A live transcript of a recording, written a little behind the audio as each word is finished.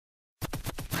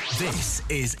This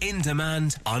is In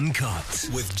Demand Uncut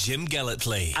with Jim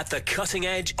Gellertley at the cutting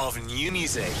edge of new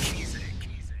music.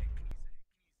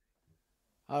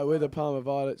 Hi, we're the Palma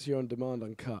Violets. You're On Demand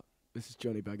Uncut. This is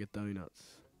Johnny Bagga Donuts.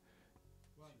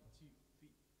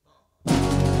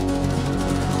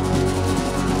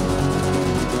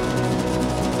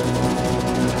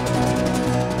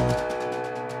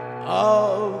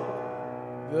 Oh,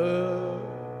 the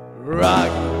rock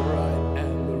you write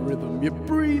and the rhythm you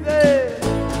breathe in.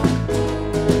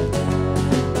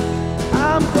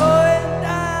 I'm going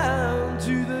down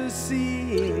to the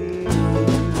sea.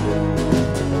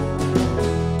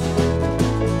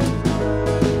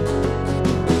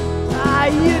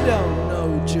 You don't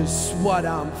know just what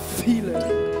I'm feeling.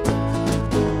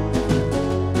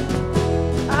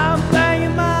 I'm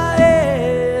banging my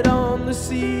head on the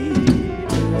sea.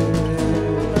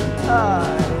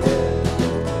 Ah,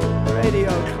 yeah. Radio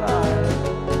Clyde.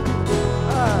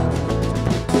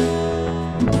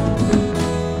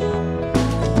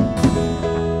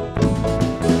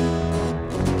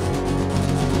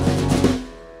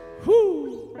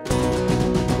 Whoo!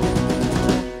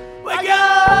 Wake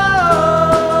up!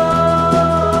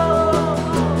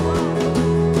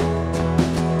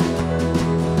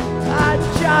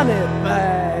 Johnny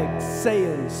Bag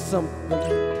saying something,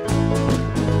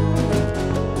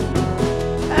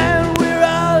 and we're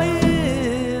all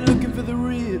here looking for the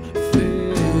real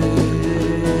thing.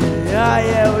 Ah,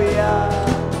 yeah, we are.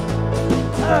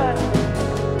 All right.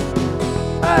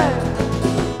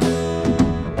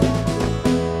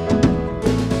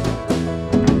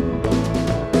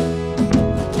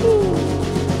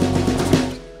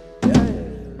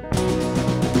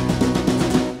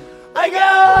 I go.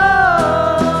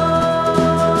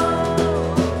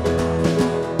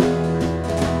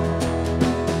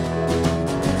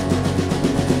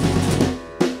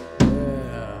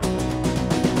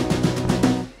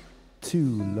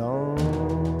 Too long.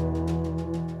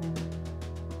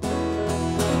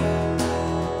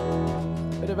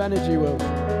 Bit of energy, Will.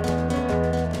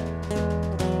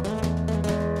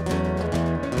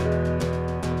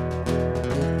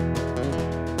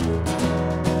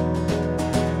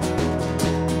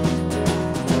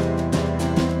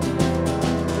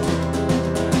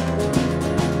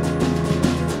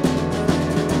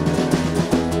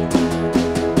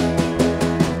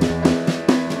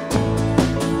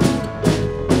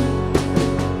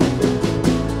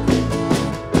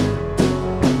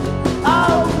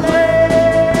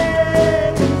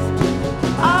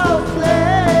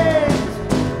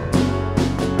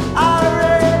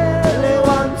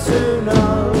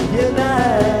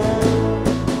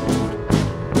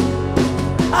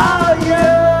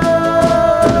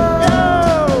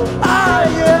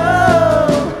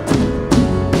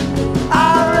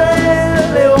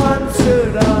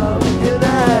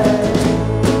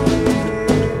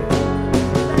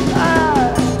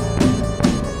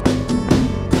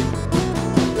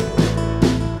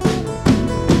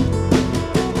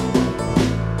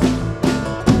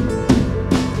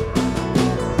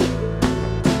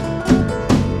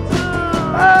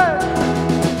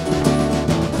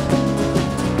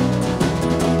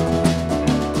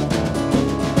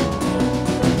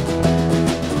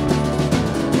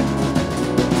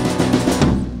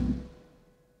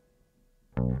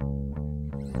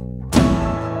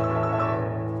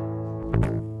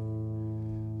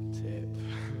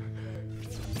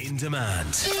 In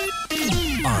Demand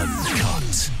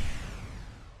Uncut.